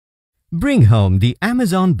Bring home the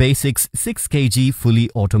Amazon Basics 6 kg fully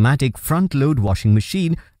automatic front-load washing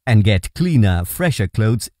machine and get cleaner, fresher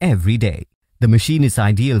clothes every day. The machine is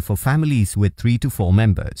ideal for families with 3 to 4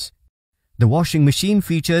 members. The washing machine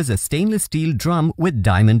features a stainless steel drum with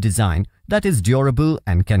diamond design that is durable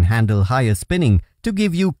and can handle higher spinning to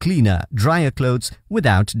give you cleaner, drier clothes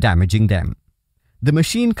without damaging them. The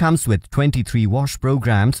machine comes with 23 wash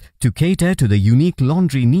programs to cater to the unique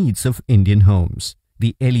laundry needs of Indian homes.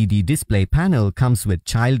 The LED display panel comes with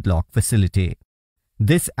child lock facility.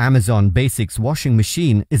 This Amazon Basics washing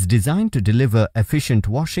machine is designed to deliver efficient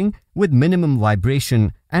washing with minimum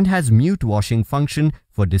vibration and has mute washing function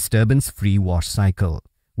for disturbance-free wash cycle.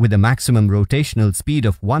 With a maximum rotational speed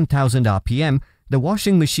of 1000 RPM, the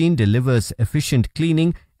washing machine delivers efficient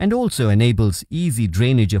cleaning and also enables easy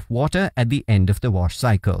drainage of water at the end of the wash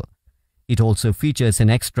cycle. It also features an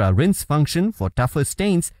extra rinse function for tougher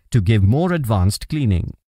stains to give more advanced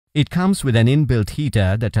cleaning. It comes with an inbuilt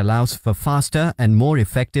heater that allows for faster and more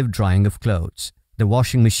effective drying of clothes. The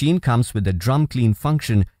washing machine comes with a drum clean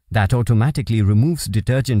function that automatically removes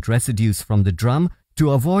detergent residues from the drum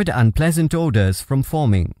to avoid unpleasant odors from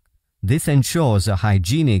forming. This ensures a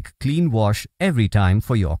hygienic, clean wash every time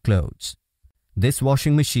for your clothes. This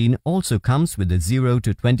washing machine also comes with a 0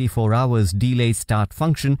 to 24 hours delay start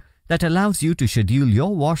function that allows you to schedule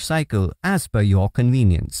your wash cycle as per your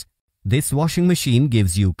convenience. This washing machine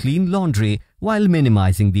gives you clean laundry while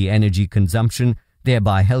minimizing the energy consumption,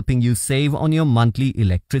 thereby helping you save on your monthly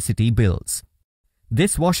electricity bills.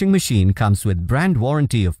 This washing machine comes with brand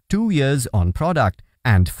warranty of 2 years on product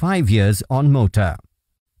and 5 years on motor.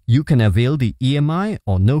 You can avail the EMI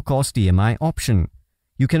or no-cost EMI option.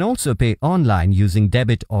 You can also pay online using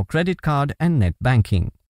debit or credit card and net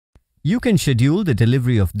banking. You can schedule the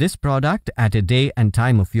delivery of this product at a day and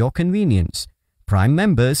time of your convenience. Prime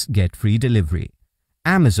members get free delivery.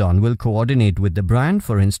 Amazon will coordinate with the brand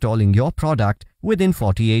for installing your product within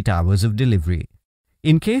 48 hours of delivery.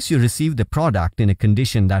 In case you receive the product in a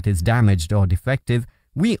condition that is damaged or defective,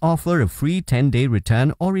 we offer a free 10-day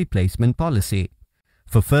return or replacement policy.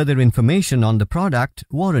 For further information on the product,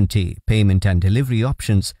 warranty, payment and delivery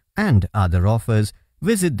options, and other offers,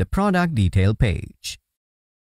 visit the product detail page.